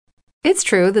It's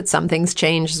true that some things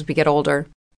change as we get older.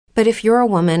 But if you're a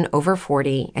woman over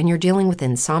 40 and you're dealing with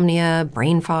insomnia,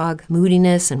 brain fog,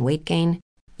 moodiness, and weight gain,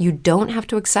 you don't have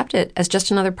to accept it as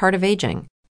just another part of aging.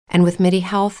 And with MIDI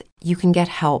Health, you can get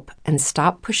help and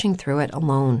stop pushing through it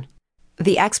alone.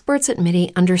 The experts at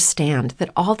MIDI understand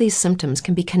that all these symptoms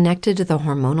can be connected to the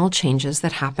hormonal changes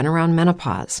that happen around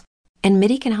menopause, and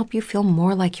MIDI can help you feel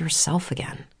more like yourself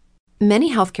again.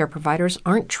 Many healthcare providers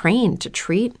aren't trained to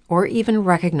treat or even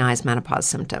recognize menopause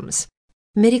symptoms.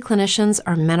 MIDI clinicians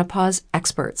are menopause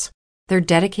experts. They're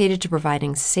dedicated to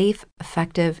providing safe,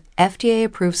 effective,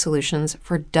 FDA-approved solutions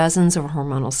for dozens of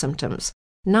hormonal symptoms,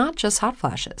 not just hot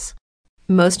flashes.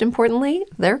 Most importantly,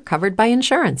 they're covered by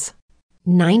insurance.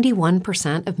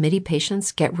 91% of MIDI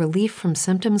patients get relief from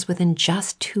symptoms within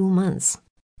just 2 months.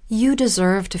 You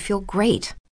deserve to feel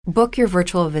great. Book your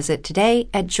virtual visit today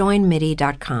at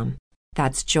joinmidi.com.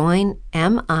 That's joinmidi.com.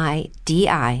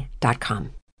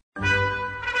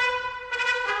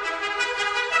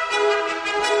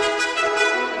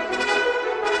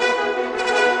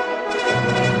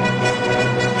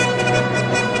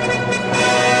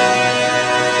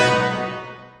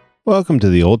 Welcome to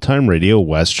the Old Time Radio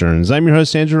Westerns. I'm your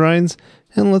host, Andrew Rhynes,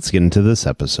 and let's get into this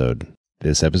episode.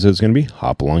 This episode is going to be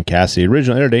Hopalong, Cassidy.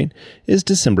 Original air date is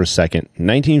December 2nd,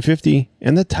 1950,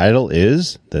 and the title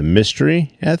is The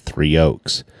Mystery at Three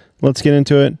Oaks. Let's get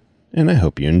into it, and I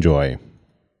hope you enjoy.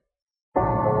 The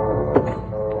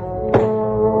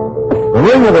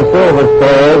Ring of the Silver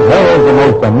Stars heralds the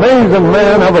most amazing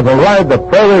man ever to ride the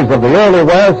prairies of the early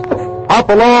West,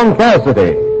 Hopalong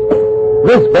Cassidy.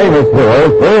 This famous hero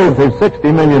thrills his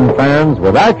 60 million fans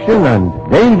with action and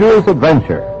dangerous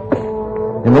adventure.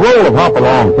 In the role of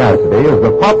Hopalong Cassidy is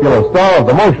the popular star of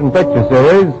the motion picture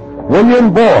series,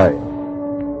 William Boyd.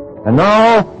 And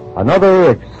now,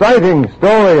 another exciting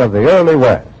story of the early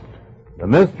West, The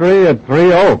Mystery at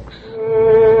Three Oaks.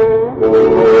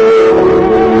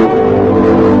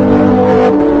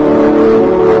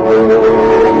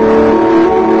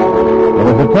 There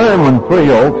was a time when Three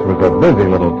Oaks was a busy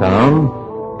little town.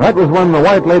 That was when the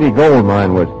White Lady Gold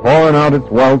Mine was pouring out its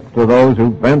wealth to those who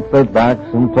bent their backs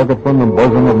and took it from the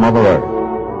bosom of Mother Earth.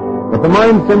 But the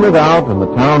mine simmered out and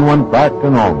the town went back to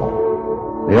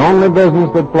normal. The only business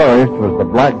that flourished was the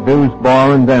Black Deuce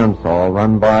Bar and Dance Hall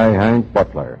run by Hank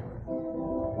Butler.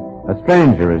 A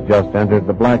stranger has just entered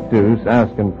the Black Deuce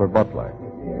asking for Butler.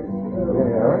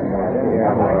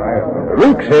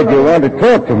 Luke said you wanted to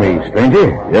talk to me, stranger.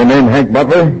 Your name Hank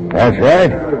Butler? That's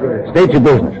right. State your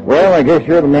business. Well, I guess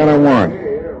you're the man I want.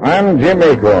 I'm Jim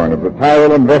Acorn of the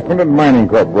Tyrell Investment and Mining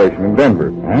Corporation in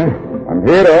Denver. Huh? I'm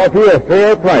here to offer you a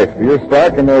fair price for your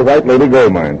stock in the White Lady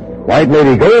Gold Mine. White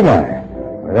Lady Gold Mine?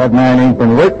 Well, that mine ain't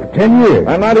been worked for 10 years.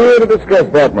 I'm not here to discuss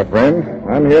that, my friend.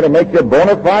 I'm here to make you a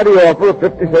bona fide offer of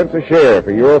 50 cents a share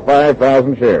for your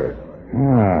 5,000 shares.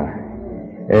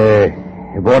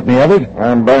 You bought any others?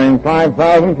 I'm buying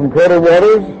 5,000 from Curtis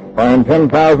Waters, buying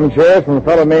 10,000 shares from a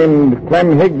fellow named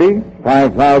Clem Higby,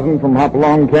 5,000 from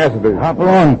Hopalong Cassidy.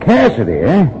 Hopalong Cassidy,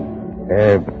 eh?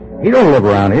 He don't live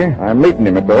around here. I'm meeting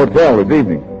him at the hotel this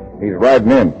evening. He's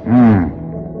riding in.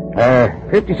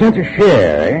 50 cents a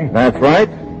share, eh? That's right.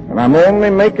 And I'm only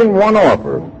making one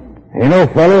offer. You know,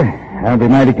 fella, I'll be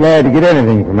mighty glad to get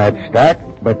anything from that stock,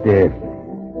 but, hey,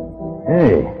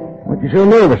 what you so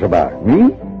nervous about?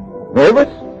 Me? Nervous?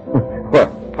 What?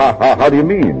 How do you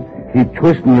mean? Keep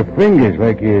twisting your fingers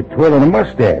like you're twirling a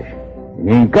mustache. And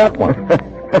you ain't got one.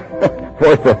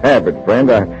 Force of habit, friend.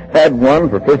 I had one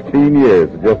for 15 years.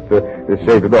 Just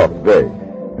shaved it off today.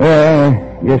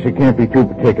 Guess you can't be too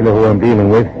particular who I'm dealing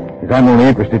with, because I'm only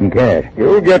interested in cash.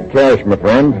 You'll get cash, my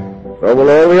friend. So will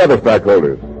all the other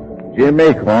stockholders. Jim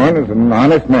Acorn is an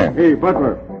honest man. Hey,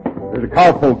 Butler. There's a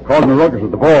cowpoke causing a ruckus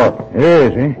at the bar.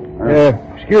 Yes, eh?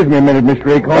 Excuse me a minute, Mr.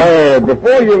 Acorn.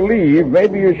 Before you leave,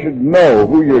 maybe you should know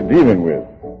who you're dealing with.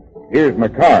 Here's my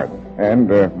card and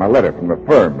my letter from the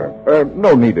firm.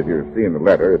 No need of your seeing the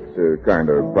letter. It's kind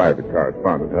of private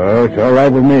correspondence. Oh, it's all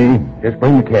right with me. Just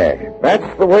bring the cash.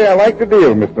 That's the way I like to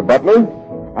deal, Mr. Butler.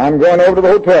 I'm going over to the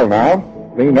hotel now.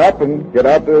 Clean up and get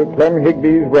out to Clem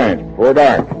Higby's ranch before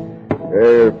dark.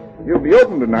 You'll be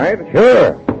open tonight?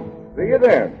 Sure. See you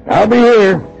then. I'll be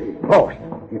here. Post.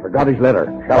 He forgot his letter.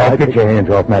 I'll get your hands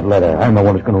off that letter. I'm the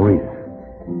one that's going to read it.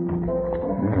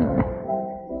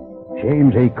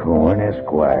 James Acorn,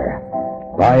 Esquire.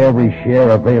 Buy every share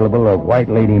available of White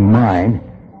Lady Mine.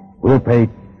 We'll pay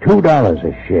 $2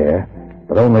 a share,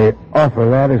 but only offer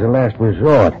that as a last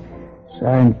resort.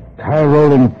 Signed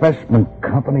Tyrell Investment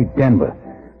Company, Denver.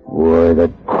 Boy,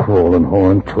 that crawling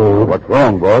horn toad. What's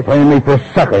wrong, boss? Playing me for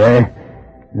a sucker, eh?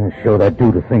 I'll show that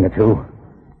dude a thing or two.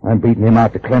 I'm beating him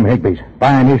out to Clem Higby's,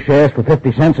 buying his shares for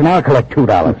 50 cents, and I'll collect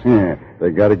 $2. Yeah,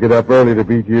 they got to get up early to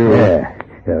beat you. Yeah,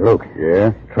 Luke.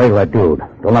 Yeah? Trail that dude.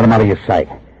 Don't let him out of your sight.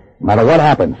 No matter what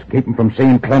happens, keep him from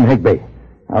seeing Clem Higby.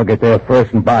 I'll get there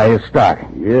first and buy his stock.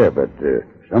 Yeah, but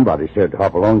somebody said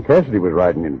Hopalong Cassidy was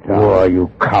riding in town. Oh,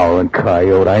 you cowering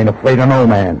coyote. I ain't afraid of no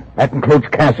man. That includes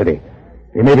Cassidy.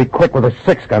 He may be quick with a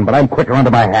 6-gun, but I'm quicker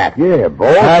under my hat. Yeah, boy.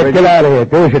 All right, get out of here.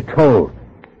 Do as you're told.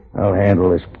 I'll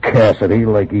handle this Cassidy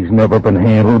like he's never been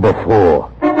handled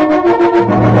before.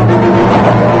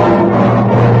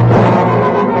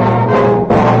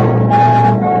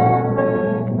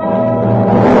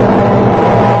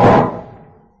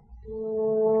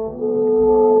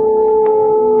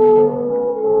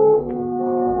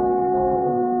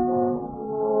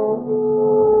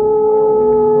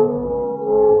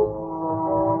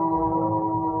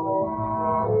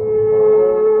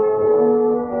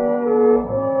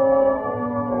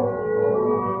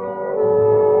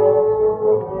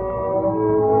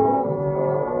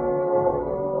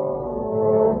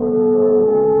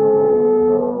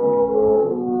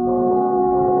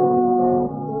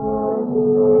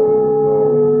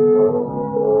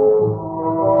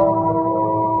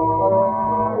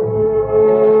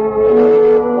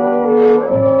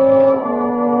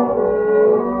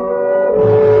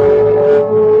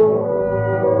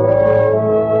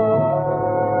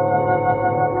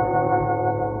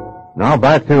 Now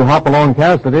back to Hopalong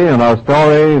Cassidy and our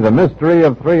story, The Mystery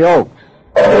of Three Oaks.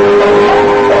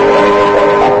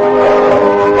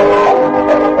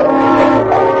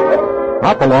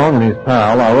 Hopalong and his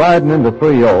pal are riding into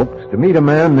Three Oaks to meet a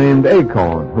man named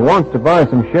Acorn who wants to buy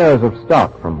some shares of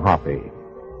stock from Hoppy.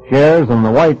 Shares in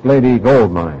the White Lady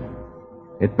gold mine.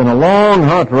 It's been a long,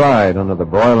 hot ride under the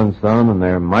broiling sun, and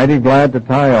they're mighty glad to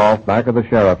tie off back of the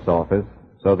sheriff's office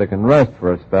so they can rest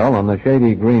for a spell on the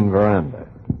shady green veranda.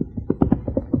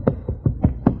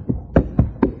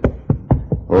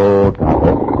 Oh,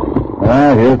 Tonto.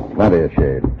 Here's plenty of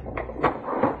shade.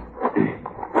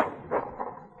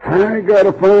 I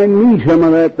gotta find me some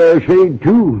of that there shade,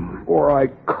 too, or I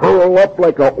curl up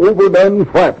like a overdone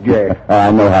flapjack.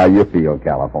 I know how you feel,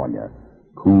 California.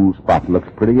 Cool spot looks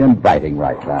pretty inviting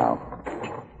right now.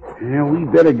 Yeah, we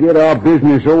better get our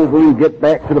business over and get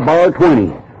back to the bar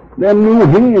 20. Them new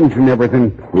hands and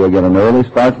everything. We'll get an early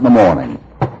start in the morning.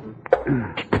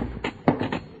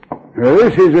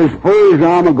 This is as far as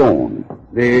I'm a-going.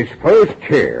 This first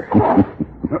chair.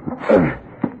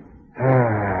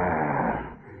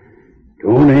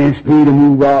 Don't ask me to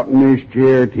move out in this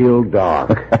chair till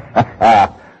dark.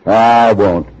 I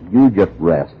won't. You just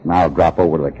rest, and I'll drop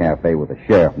over to the cafe with the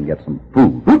sheriff and get some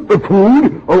food.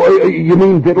 Food? Oh, you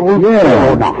mean victuals? Yeah.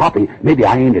 Oh, now, Hoppy, maybe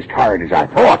I ain't as tired as I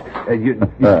thought.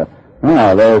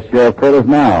 There's Sheriff Curtis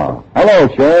now. Hello,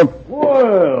 Sheriff.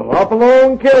 Well,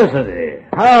 Hopalong Cassidy.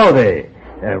 Howdy.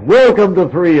 And welcome to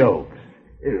Three Oaks.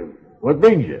 What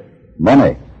brings you?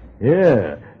 Money.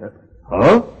 Yeah.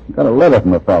 Huh? Got a letter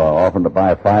from a fellow offering to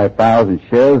buy 5,000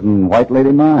 shares in White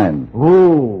Lady Mine.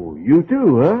 Oh, you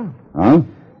too, huh? Huh?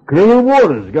 Colonel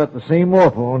Waters got the same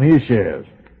offer on his shares.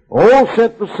 All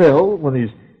set to sell when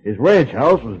his ranch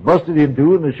house was busted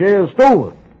into and the shares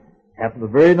stolen. Happened the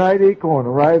very night Acorn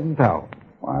arrived in town.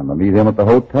 I'm to meet him at the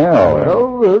hotel.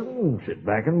 Well, sit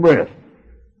back and rest.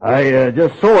 I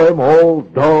just saw him all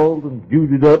dolled and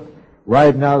duted up,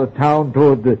 riding out of town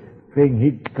toward the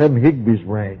Clem Higby's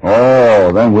ranch.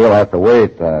 Oh, then we'll have to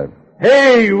wait.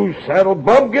 Hey, you saddle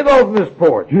bum, get off this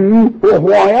porch. Well,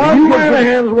 why, You man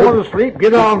hands want to sleep,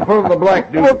 get on from the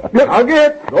black dude. I'll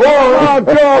get. Oh,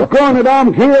 doggone it,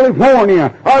 I'm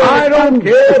California. I don't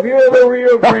care if you're the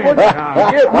Rio Grande.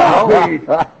 Now, get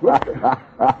out.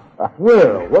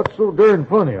 Well, what's so darn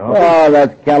funny, huh? Oh,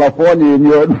 that's California, and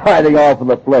you're riding off of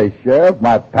the place, Sheriff.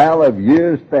 My pal of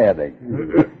years standing.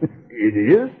 It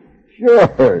is?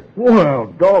 Sure. Well,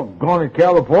 doggone it,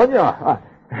 California.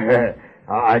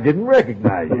 I didn't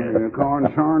recognize you.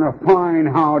 Concern a fine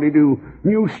howdy-do.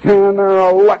 You stand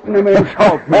there letting him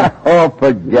insult me. Oh,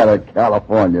 forget it,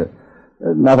 California.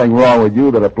 There's nothing wrong with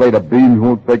you that a plate of beans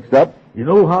won't fix up. You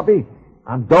know, Hoppy,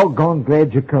 I'm doggone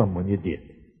glad you come when you did.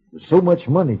 There's so much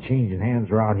money changing hands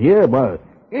around here, but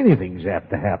anything's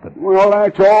apt to happen. Well,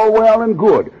 that's all well and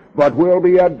good, but we'll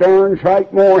be a darn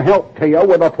sight more help to you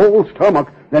with a full stomach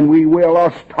than we will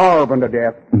us starving to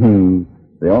death.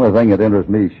 The only thing that interests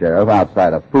me, Sheriff,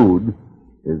 outside of food,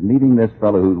 is meeting this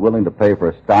fellow who's willing to pay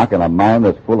for stock in a mine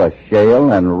that's full of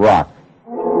shale and rock.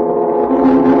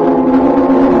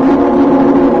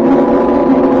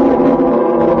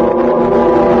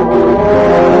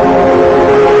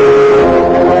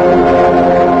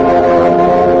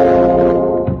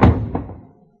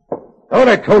 Don't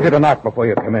I told you to knock before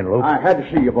you come in, Luke. I had to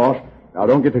see you, boss. Now,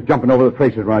 don't get to jumping over the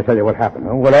traces when I tell you what happened.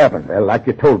 Well, what happened? Well, like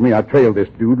you told me, I trailed this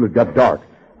dude till it got dark.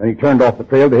 Then he turned off the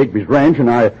trail to Higby's ranch,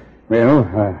 and I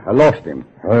lost him.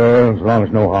 Well, as long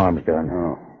as no harm's done.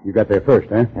 Oh, you got there first,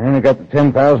 eh? And I got the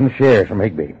 10,000 shares from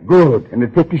Higby. Good. And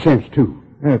at 50 cents, too.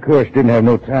 And of course, didn't have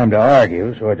no time to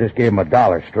argue, so I just gave him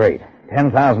 $1 straight.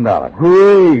 $10,000.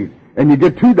 Great. And you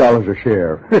get $2 a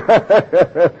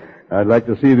share. I'd like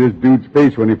to see this dude's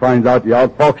face when he finds out you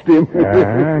outfoxed him.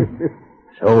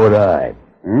 So would I.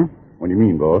 Huh? What do you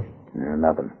mean, boss?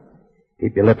 Nothing.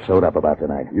 Keep your lips sewed up about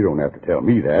tonight. You don't have to tell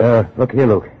me that. Look here,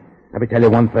 Luke. Let me tell you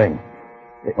one thing.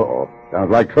 Uh-oh.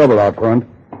 Sounds like trouble out front.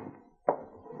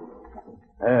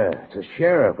 It's a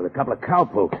sheriff with a couple of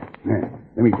cowpokes.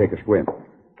 Let me take a squint.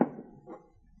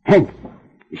 Hank,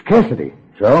 it's Cassidy.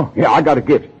 So? Yeah, I got a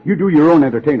gift. You do your own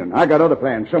entertaining. I got other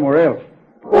plans somewhere else.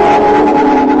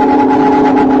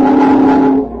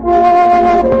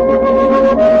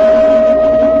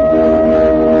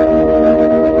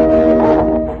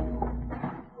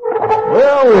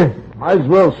 Well, we might as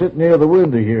well sit near the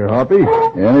window here, Hoppy.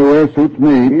 Anywhere suits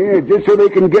me. Yeah, just so they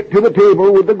can get to the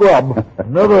table with the grub.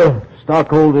 Another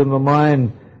stockholder in the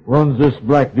mine runs this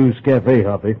Black Deuce Cafe,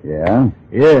 Hoppy. Yeah?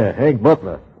 Yeah, Hank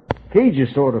Butler.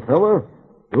 Cage's sort of feller.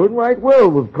 Doing right well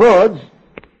with cards.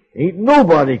 Ain't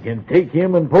nobody can take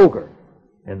him in poker.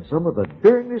 And some of the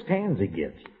darnest hands he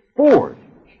gets. 4s.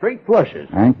 Straight flushes.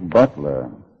 Hank Butler.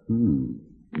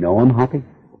 Know him, Hoppy?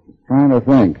 Trying to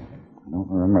think. I don't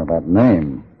remember that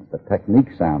name. The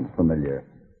technique sounds familiar.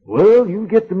 Well, you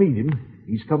get to meet him.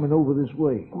 He's coming over this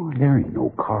way. Oh, there ain't no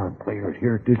card players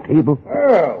here at this table.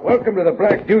 Oh, welcome to the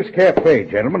Black Deuce Cafe,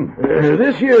 gentlemen.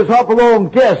 This here's Hopalong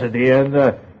Cassidy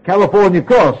and California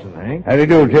Carson, Hank. How do you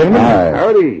do, gentlemen? Hi.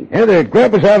 Howdy. Yeah, the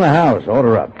grub is on the house.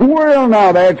 Order up. Well,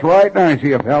 now, that's right. I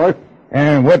see a fella.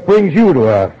 And what brings you to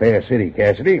our fair city,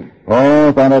 Cassidy?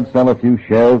 Oh, thought I'd sell a few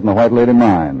shares in the White Lady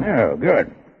mine. Oh,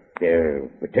 good.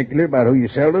 Particular about who you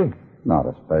sell to? Not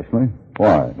especially.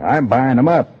 Why? I'm buying them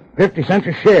up. 50 cents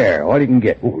a share, all you can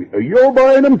get. Oh, you're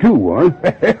buying them, too, huh?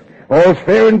 All's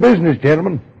fair in business,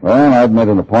 gentlemen. Well, I'd made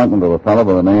an appointment with a fellow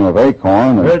by the name of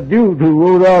Acorn. And... That dude who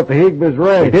rode out to Higby's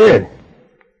ranch. He did.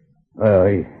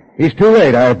 Well, he's too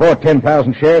late. I bought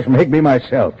 10,000 shares from Higby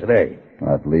myself today.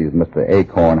 That leaves Mr.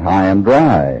 Acorn high and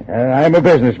dry. I'm a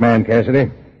businessman,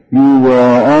 Cassidy. You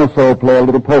also play a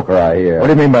little poker, I hear. What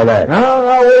do you mean by that?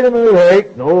 Now, wait a minute,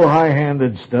 Hank. No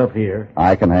high-handed stuff here.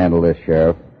 I can handle this,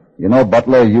 Sheriff. You know,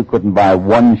 Butler, you couldn't buy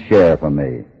one share from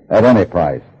me, at any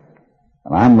price.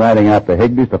 And I'm riding out to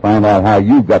Higby's to find out how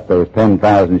you got those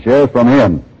 10,000 shares from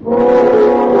him.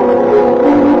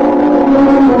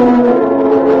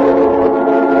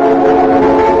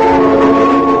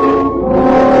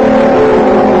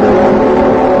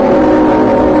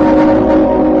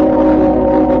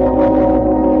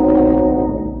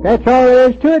 That's all there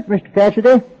is to it, Mr.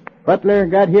 Cassidy. Butler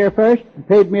got here first and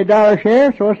paid me $1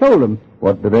 share, so I sold him.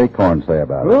 What did Acorn say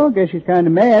about it? Well, I guess he's kind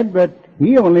of mad, but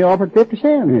he only offered 50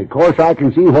 cents. Of course, I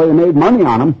can see why you made money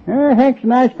on him. Hank's a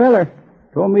nice feller.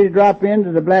 Told me to drop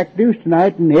into the Black Deuce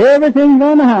tonight, and everything's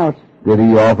on the house. Did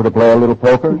he offer to play a little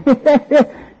poker?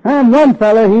 I'm one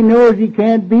fella he knows he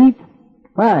can't beat.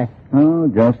 Why? Oh,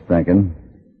 just thinking.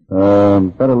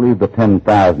 Better leave the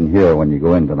 10,000 here when you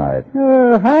go in tonight.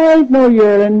 I ain't no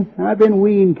yearling. I've been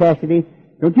weaned, Cassidy.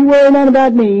 Don't you worry none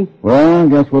about me. Well, I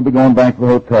guess we'll be going back to the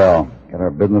hotel. Get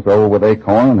our business over with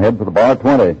Acorn and head for the bar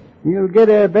 20. You'll get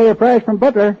a better price from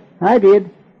Butler. I did.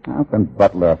 How can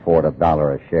Butler afford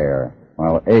 $1 a share,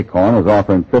 while Acorn is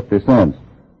offering 50 cents?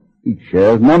 Each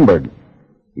share is numbered.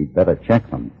 He'd better check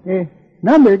them.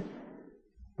 Numbered?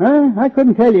 I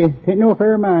couldn't tell you. Ain't no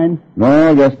affair of mine.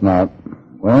 No, I guess not.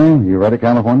 Well, you ready,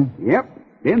 California? Yep.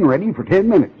 Been ready for 10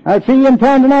 minutes. I'll see you in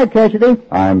town tonight, Cassidy.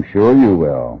 I'm sure you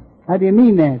will. How do you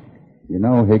mean that? You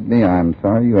know, Higbee, I'm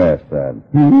sorry you asked that.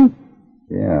 Mm-hmm.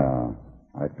 Yeah.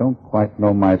 I don't quite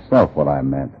know myself what I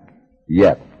meant.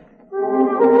 Yet.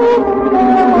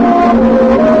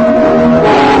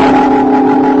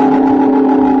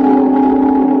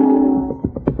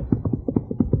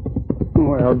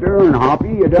 Well, darn, Hoppy,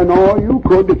 you done all you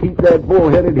could to keep that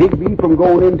bull-headed Higbee from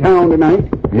going in town tonight.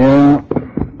 Yeah.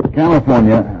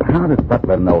 California, how did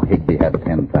Butler know Higbee had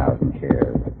 10,000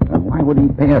 shares? And why would he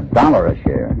pay $1 a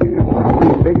share?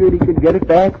 He figured he could get it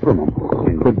back from him.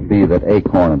 It could be that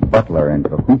Acorn and Butler are in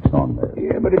cahoots on this.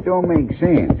 Yeah, but it don't make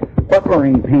sense. Butler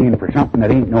ain't paying for something that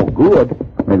ain't no good.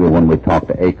 Maybe when we talk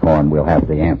to Acorn, we'll have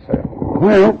the answer.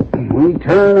 Well, we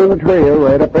turn on the trail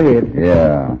right up ahead.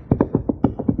 Yeah.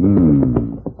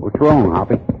 What's wrong,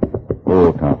 Hoppy?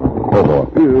 Oh, Topper. Oh,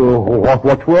 boy.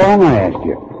 What's wrong, I asked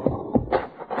you?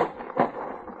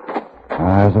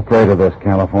 I was afraid of this,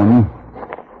 California.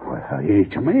 Well,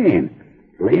 it's a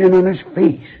man laying on his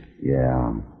face.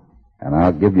 Yeah. And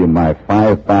I'll give you my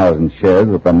 5,000 shares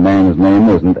if the man's name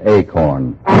isn't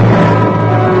Acorn.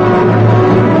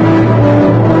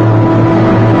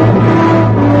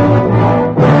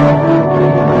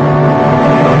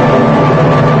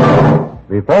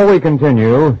 Before we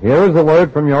continue, here is a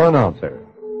word from your announcer.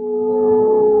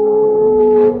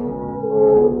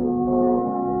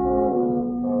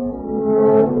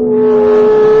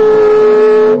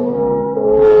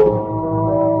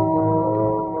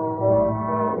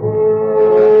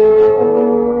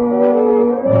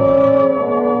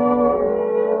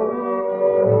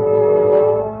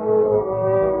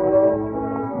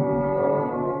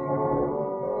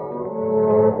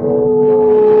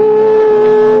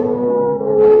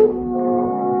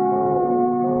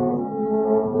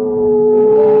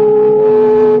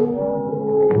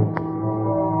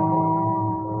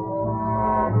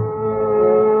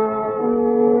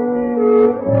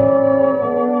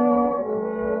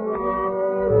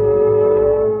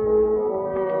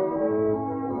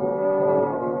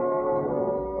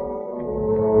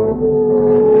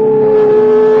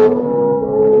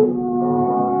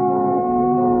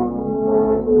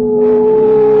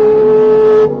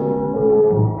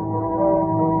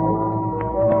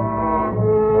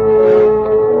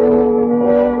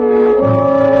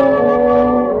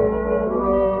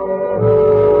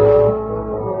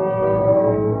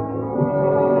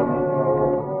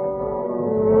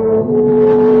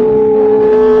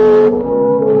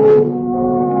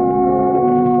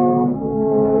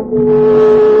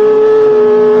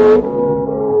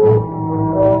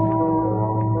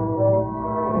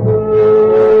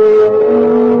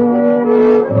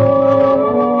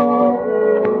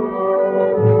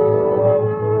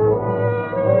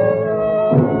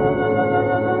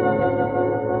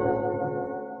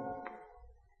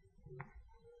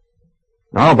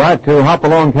 Now back to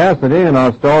Hopalong Cassidy and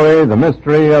our story, The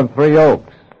Mystery of Three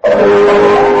Oaks.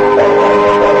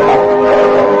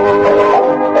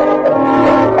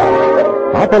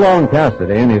 Hopalong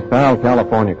Cassidy and his pal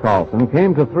California Carlson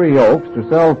came to Three Oaks to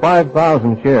sell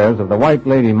 5,000 shares of the White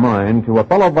Lady mine to a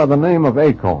fellow by the name of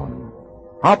Acorn.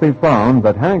 Hoppy found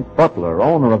that Hank Butler,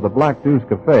 owner of the Black Deuce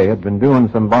Cafe, had been doing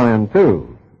some buying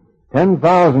too.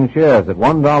 10,000 shares at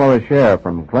 $1 a share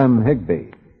from Clem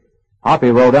Higby.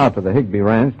 Hoppy rode out to the Higby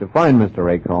ranch to find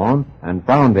Mr. Acorn and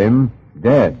found him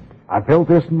dead. I felt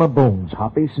this in my bones,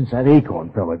 Hoppy, since that Acorn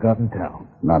fella got in town.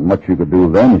 Not much you could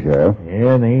do then, Sheriff.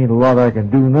 Yeah, and there ain't a lot I can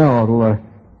do now till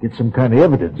get some kind of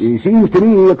evidence. It seems to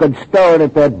me you could start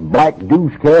at that Black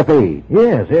Deuce Cafe.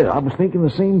 Yes, I was thinking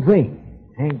the same thing.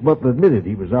 Hank Butler admitted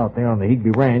he was out there on the Higby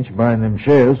ranch buying them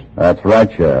shares. That's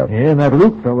right, Sheriff. Yeah, and that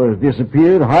Luke fella has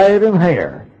disappeared, hide and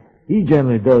hair. He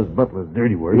generally does Butler's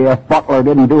dirty work. Yeah, if Butler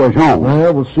didn't do his own.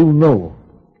 Well, we'll soon know.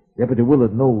 Deputy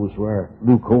Willard knows where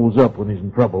Luke holds up when he's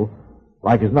in trouble.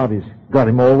 Like as not, he's got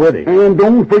him already. And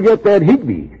don't forget that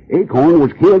Higby. Acorn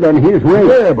was killed on his ranch.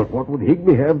 Yeah, but what would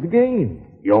Higby have to gain?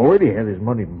 He already had his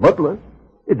money from Butler.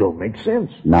 It don't make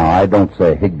sense. Now, I don't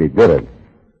say Higby did it.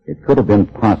 It could have been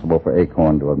possible for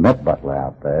Acorn to have met Butler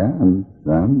out there and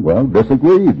then, well,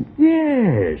 disagreed.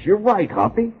 Yes, you're right,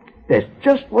 Hoppy. That's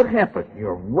just what happened.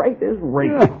 You're right as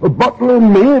rain. Yeah, Butler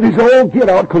mad is all get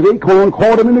out because Acorn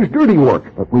caught him in his dirty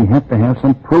work. But we have to have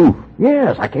some proof.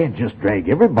 Yes, I can't just drag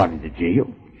everybody to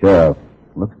jail. Sheriff,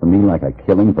 looks to me like a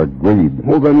killing for greed.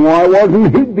 Well, then why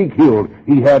wasn't Higby killed?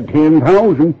 He had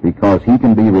 10,000. Because he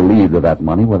can be relieved of that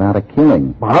money without a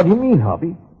killing. Well, how do you mean,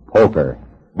 Hoppy? Poker.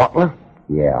 Butler?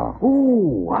 Yeah.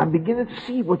 Oh, I'm beginning to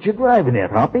see what you're driving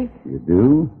at, Hoppy. You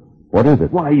do? What is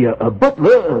it? Why,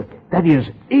 Butler, that is,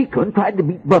 Acorn tried to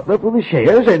beat Butler for the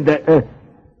shares and,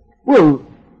 well,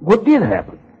 what did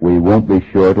happen? We won't be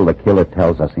sure till the killer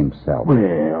tells us himself.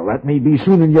 Well, that may be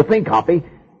sooner than you think, Hoppy.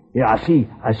 Yeah, I see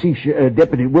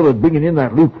Deputy Willard bringing in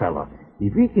that Luke fella.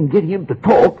 If we can get him to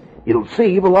talk, it'll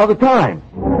save a lot of time.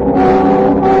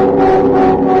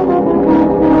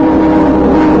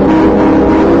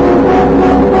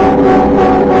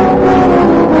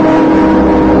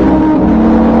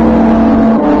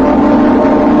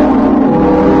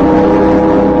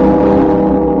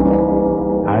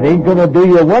 It ain't gonna do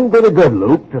you one bit of good,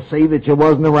 Luke, to say that you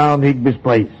wasn't around Higby's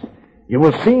place. You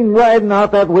was seen riding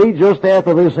out that way just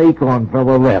after this Acorn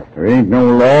fellow left. There ain't no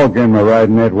law against my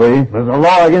riding that way. There's a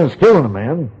law against killing a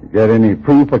man. You got any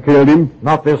proof I killed him?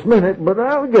 Not this minute, but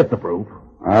I'll get the proof.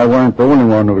 I weren't the only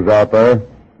one who was out there.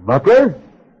 Butler?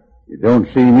 You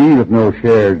don't see me with no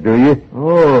shares, do you?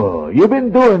 Oh, you've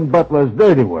been doing Butler's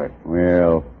dirty work.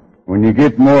 Well, when you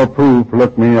get more proof,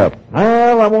 look me up.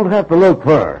 Well, I won't have to look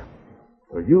far.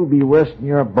 or you'll be resting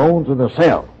your bones in the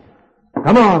cell.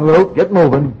 Come on, Luke, get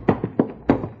moving.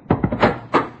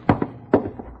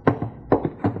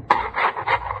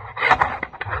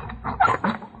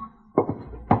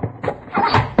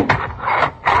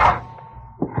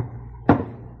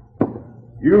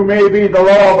 You may be the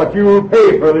law, but you'll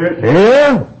pay for this.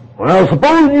 Yeah? Well,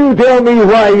 suppose you tell me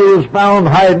why you was found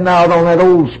hiding out on that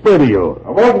old spit of yours. I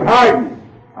wasn't hiding.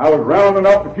 I was rounding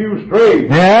up a few strays.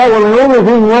 Yeah, well, the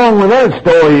only thing wrong with that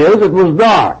story is it was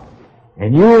dark.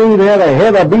 And you ain't had a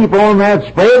head of beef on that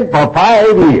spread for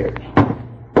 5 years.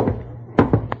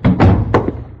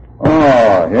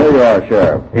 Oh, here you are,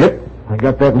 Sheriff. Yep, I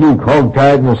got that Luke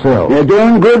hog-tied in the cell. You're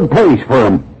doing good place for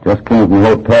him. Just came from the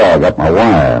hotel. Got my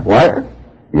wire. Wire?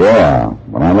 Yeah.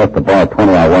 When I left the bar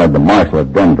 20, I wired the marshal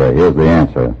at Denver. Here's the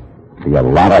answer. He got a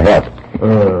lot of help.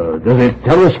 Does it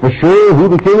tell us for sure who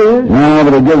the killer is? No,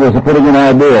 but it gives us a pretty good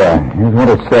idea. Here's what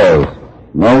it says.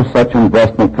 No such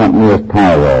investment company as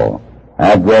Tyrol.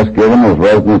 Address given was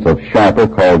residence of Sharper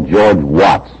called George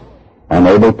Watts.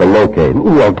 Unable to locate.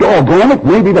 Well, doggone it,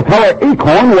 maybe the fellow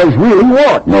Acorn was really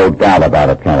Watts. No doubt about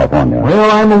it, California.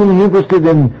 Well, I'm only interested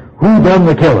in who done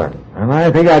the killing. And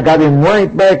I think I got him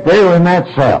right back there in that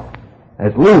cell.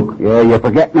 That's Luke. Yeah, you're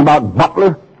forgetting about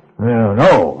Butler?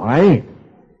 No, I ain't.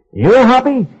 You know,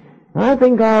 Hoppy, I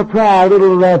think I'll try a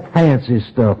little of that fancy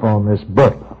stuff on this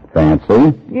Butler.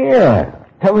 Fancy? Yeah,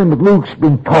 tell him that Luke's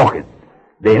been talking.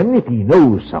 Then, if he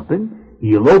knows something,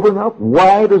 he'll open up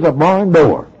wide as a barn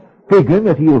door, figuring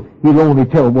that he'll only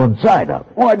tell one side of it.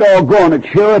 Why, doggone it,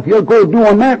 Sheriff, you'll go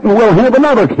doing that and we'll have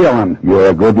another killing. You're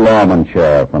a good lawman,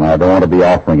 Sheriff, and I don't want to be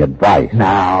offering advice.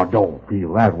 Now, don't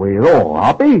feel that way at all,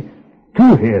 Hoppy.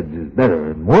 2 heads is better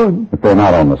than one. If they're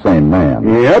not on the same man.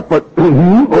 Yeah, but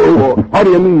how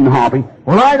do you mean, Hoppy?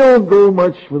 Well, I don't go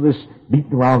much for this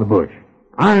beating around the bush.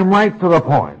 I'm right to the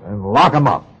point and lock 'em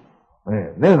up.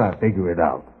 And then I figure it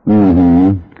out.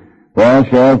 Mm-hmm. Well,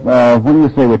 Sheriff, what do you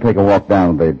say we take a walk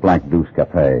down to the Black Deuce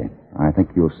Cafe? I think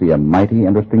you'll see a mighty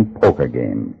interesting poker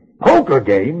game. Poker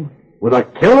game? With a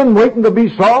killing waiting to be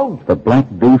solved? The Black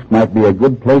Deuce might be a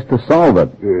good place to solve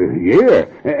it. Yeah,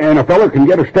 and a fella can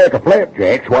get a stack of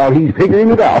flapjacks while he's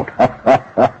figuring it out.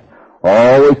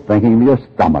 Always thinking of your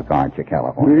stomach, aren't you,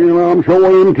 California? Well, I'm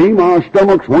so empty, my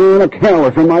stomach's wearing a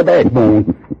callus in my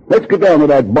backbone. Let's get down to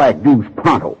that Black Deuce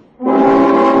pronto.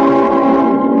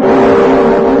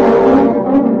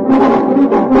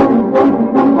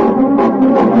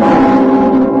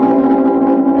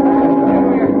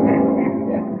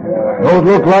 Don't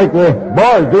look like the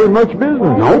bar's doing much business.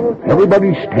 No,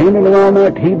 everybody's standing around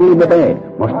that table in the back.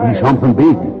 Must be something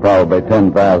big. Probably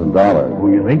 $10,000. Oh,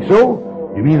 you think so?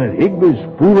 You mean that Higby's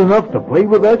fool enough to play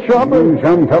with that Sharper?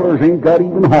 Some fellers ain't got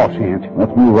even horse hands.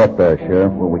 Let's move up there,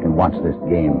 Sheriff, where we can watch this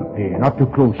game. Hey, not too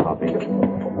close, Hoppy.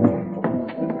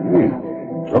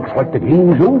 Looks like the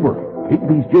game's over.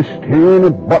 Higby's just staring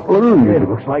at Butler and... It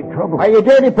looks like trouble. Why, you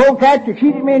dirty polecat, you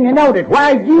cheated me and you knowed it.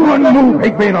 Why'd you... Move,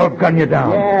 Higby, and I'll gun you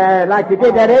down. Yeah, like you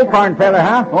did that Acorn fella,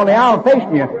 huh? Only I'll face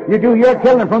you. You do your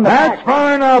killing from the That's back.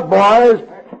 far enough, boys.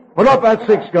 Put up that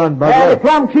 6-gun, Butler. Yeah, the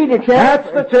plum cheated, Sheriff. That's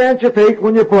the chance you take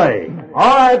when you play.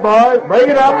 All right, boys, bring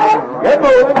it up. Get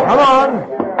moving. Come on.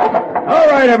 All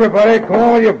right, everybody, go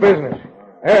on with your business.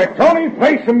 Tony,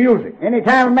 play some music.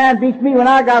 Anytime a man beats me when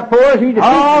I got 4s, he defeats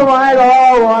All me.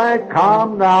 right.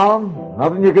 Calm down.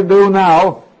 Nothing you can do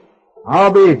now.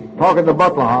 I'll be talking to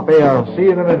Butler, Hoppy. I'll see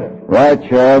you in a minute. Right,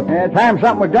 Sheriff. Yeah, time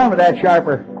something was done with that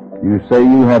Sharper. You say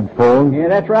you had 4? Yeah,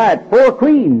 that's right. 4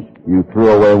 queens. You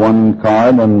threw away one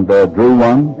card and drew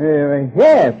one?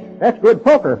 Yes, that's good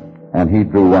poker. And he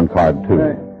drew one card,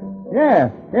 too. Yeah,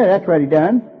 that's what he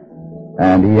done.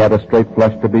 And he had a straight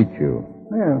flush to beat you.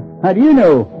 Well, how do you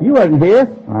know? You wasn't here.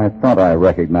 I thought I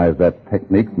recognized that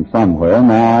technique from somewhere.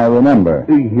 Now I remember.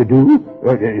 You do?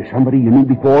 Somebody you knew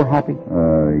before, Hoppy?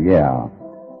 Yeah.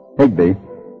 Higby,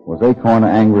 was Acorn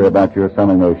angry about your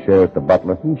selling those shares to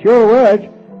Butler? He sure was.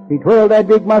 He twirled that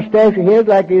big mustache of his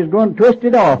like he was going to twist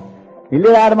it off. He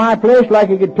lit out of my place like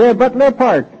he could tear Butler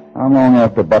apart. How long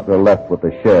after Butler left with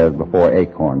the shares before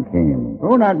Acorn came?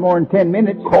 Oh, not more than 10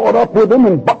 minutes. Caught up with him,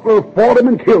 and Butler fought him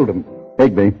and killed him.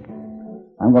 Higby,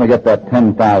 I'm going to get that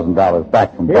 $10,000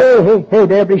 back from Butler. Hey,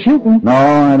 they'll be shooting. No,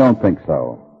 I don't think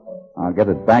so. I'll get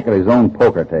it back at his own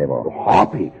poker table.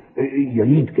 Hoppy, you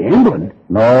ain't gambling.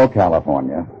 No,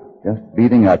 California. Just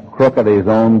beating a crook at his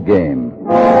own game.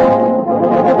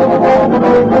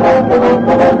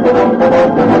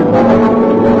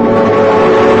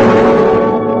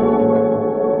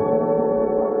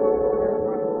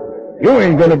 You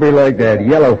ain't gonna be like that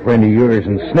yellow friend of yours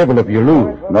and snivel if you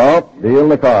lose. Nope, deal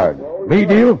the card. Me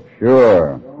deal?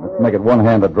 Sure. Let's make it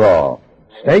one-handed draw.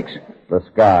 Stakes? The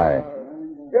sky.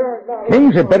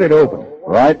 Kings had better open.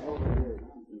 Right?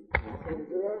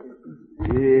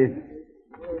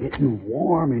 Getting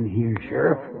warm in here,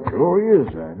 Sheriff. Sure is.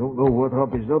 I don't know what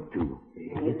Hoppy's up to.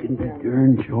 You can be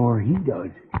darn sure he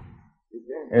does.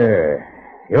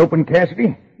 You open,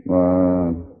 Cassidy?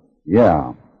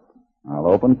 Yeah. I'll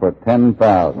open for 10,000.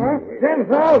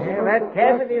 10,000? Yeah, that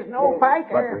Cassidy's no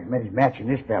fighter. But matching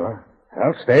this fella.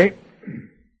 I'll stay.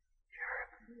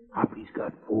 Hoppy's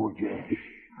got 4 jacks.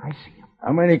 I see him.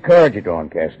 How many cards you drawing,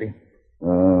 Cassidy?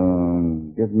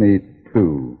 Give me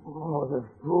 2. Oh, the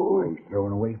fool. He's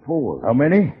throwing away 4. How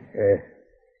many?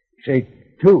 Say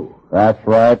 2. That's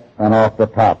right, and off the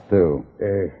top, too.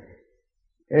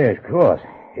 Yes, of course.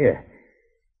 Here.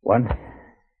 1,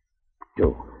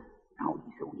 2. Now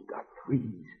he's only got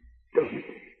 3s.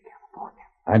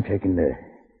 I'm taking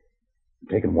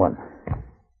 1.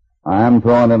 I'm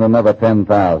throwing in another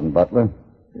 10,000, Butler.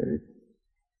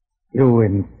 You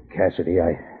and Cassidy,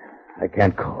 I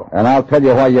can't call. And I'll tell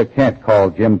you why you can't call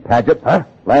Jim Paget. Huh?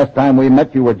 Last time we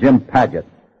met, you were Jim Paget.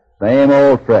 Same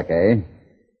old trick, eh?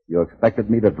 You expected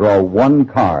me to draw 1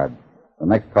 card. The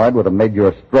next card would have made you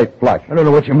a straight flush. I don't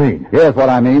know what you mean. Here's what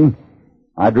I mean.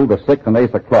 I drew the 6 and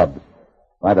ace of clubs.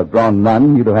 If I'd have drawn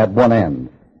none, you'd have had one end.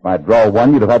 If I'd draw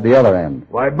 1, you'd have had the other end.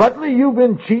 Why, Butler, you've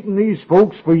been cheating these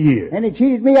folks for years. And he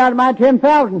cheated me out of my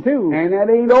 10,000, too. And that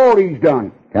ain't all he's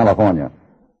done. California.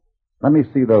 Let me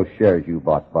see those shares you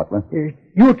bought, Butler.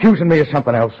 You accusing me of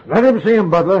something else? Let him see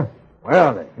him, Butler.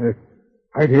 Well, then.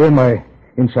 Right here in my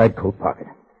inside coat pocket.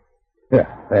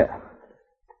 There.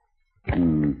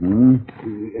 Mm-hmm.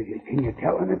 Can you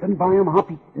tell anything by him,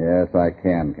 Hoppy? Yes, I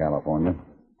can, California.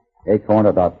 Acorn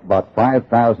about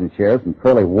 5,000 shares in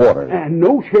Curly Waters. And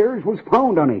no shares was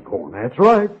found on Acorn. That's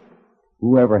right.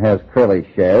 Whoever has Curly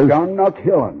shares... Done a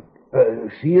killing.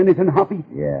 See anything, Hoppy?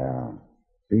 Yeah.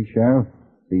 See, Sheriff?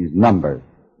 These numbers.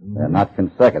 They're not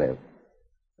consecutive.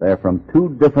 They're from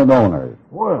 2 different owners.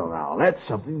 Well, now, that's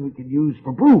something we can use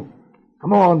for proof.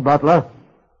 Come on, Butler.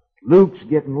 Luke's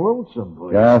getting lonesome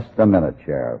for you. Just a minute,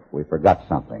 Sheriff. We forgot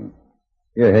something.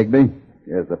 Here, Higby.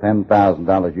 Here's the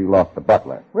 $10,000 you lost to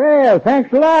Butler. Well,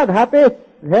 thanks a lot, Hoppy. If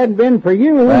it hadn't been for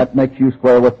you... That makes you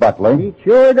square with Butler. He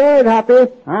sure did, Hoppy.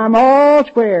 I'm all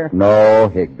square.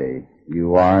 No, Higby.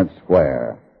 You aren't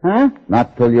square. Huh?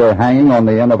 Not till you're hanging on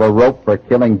the end of a rope for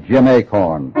killing Jim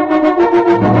Acorn.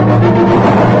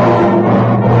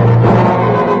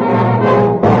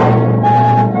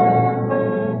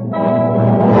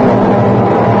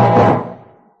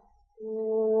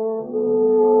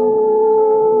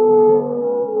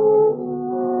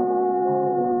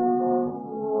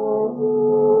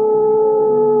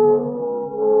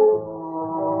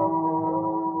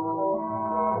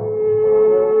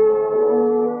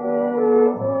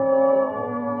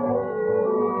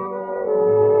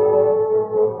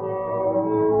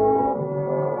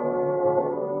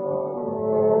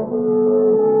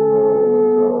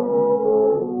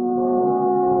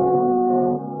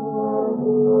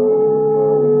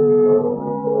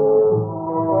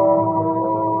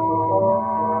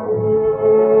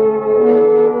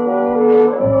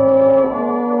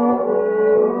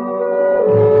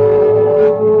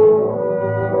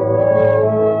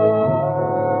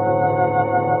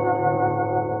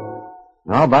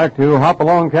 Now back to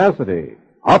Hopalong Cassidy.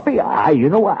 Hoppy, I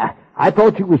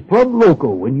thought you was plumb loco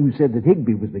when you said that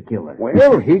Higby was the killer.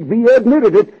 Well, Higby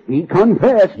admitted it. He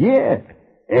confessed. Yeah.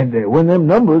 And when them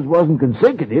numbers wasn't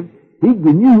consecutive,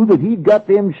 Higby knew that he'd got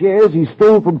them shares he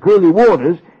stole from Curly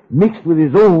Waters mixed with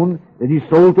his own that he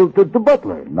sold to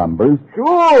Butler. Numbers?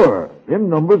 Sure. Them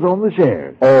numbers on the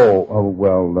shares.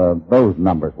 Those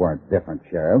numbers weren't different,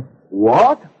 Sheriff.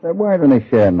 What? There weren't any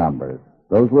share numbers.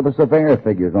 Those were the surveyor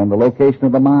figures on the location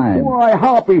of the mine. Why,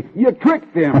 Hoppy, you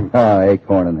tricked them.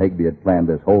 Acorn and Higby had planned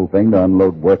this whole thing to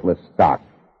unload worthless stock.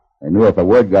 They knew if the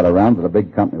word got around that a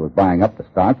big company was buying up the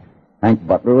stock, Hank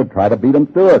Butler would try to beat them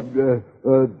to it.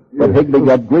 But Higby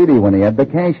got greedy when he had the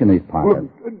cash in his pocket.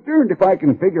 Darned if I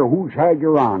can figure whose side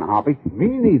you're on, Hoppy. Me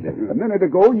neither. A minute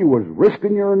ago, you was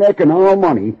risking your neck and our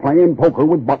money playing poker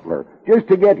with Butler just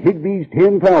to get Higby's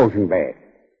 10,000 back.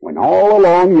 When all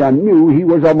along you knew he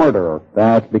was a murderer.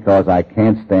 That's because I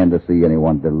can't stand to see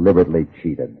anyone deliberately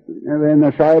cheated. And then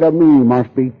the sight of me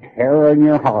must be tearing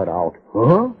your heart out.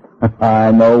 Huh?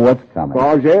 I know what's coming.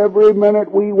 Because every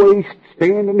minute we waste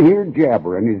standing here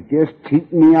jabbering is just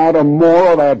cheating me out of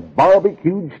more of that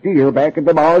barbecued steer back at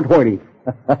the bar 20.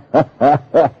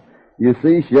 You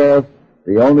see, Sheriff,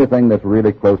 the only thing that's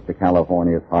really close to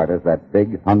California's heart is that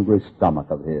big, hungry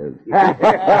stomach of his.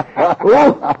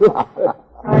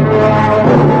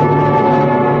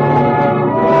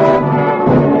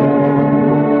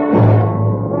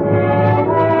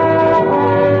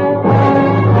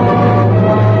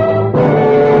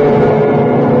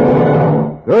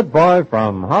 Goodbye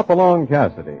from Hopalong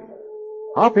Cassidy.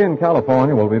 Hoppy in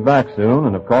California will be back soon,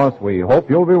 and of course we hope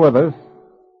you'll be with us.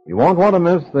 You won't want to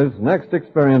miss this next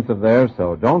experience of theirs,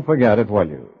 so don't forget it, will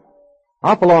you?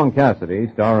 Hopalong Cassidy,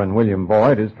 starring William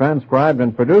Boyd, is transcribed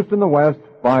and produced in the West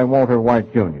by Walter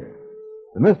White, Jr.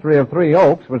 The Mystery of Three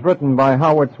Oaks was written by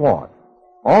Howard Swart.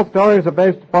 All stories are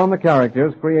based upon the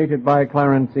characters created by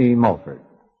Clarence E. Mulford.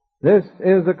 This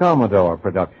is a Commodore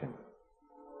production.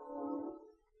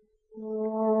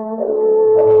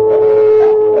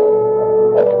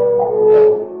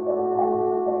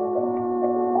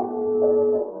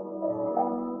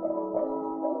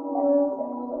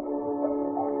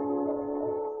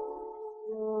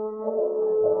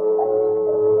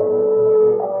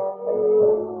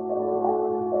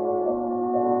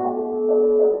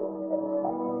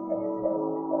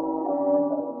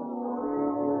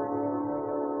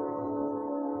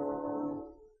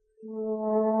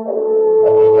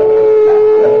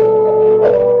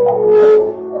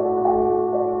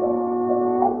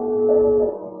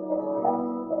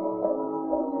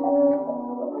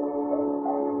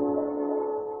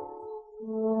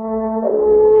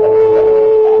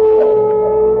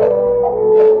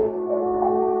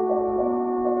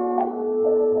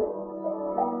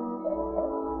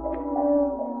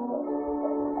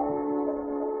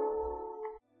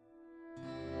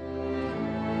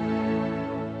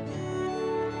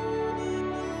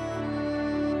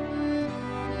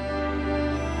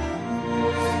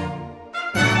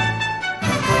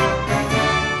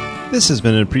 This has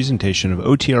been a presentation of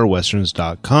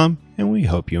OTRWesterns.com, and we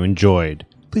hope you enjoyed.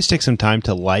 Please take some time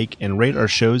to like and rate our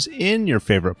shows in your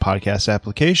favorite podcast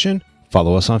application.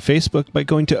 Follow us on Facebook by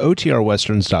going to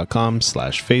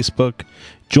OTRWesterns.com/Facebook.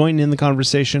 Join in the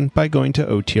conversation by going to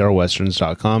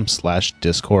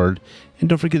OTRWesterns.com/Discord. And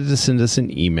don't forget to send us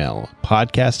an email,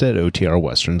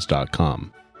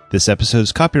 podcast@OTRWesterns.com. This episode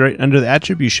is copyright under the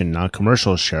Attribution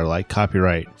Non-Commercial Share Alike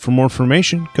copyright. For more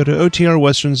information, go to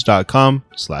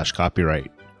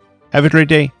OTRWesterns.com/copyright. Have a great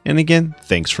day, and again,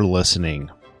 thanks for listening.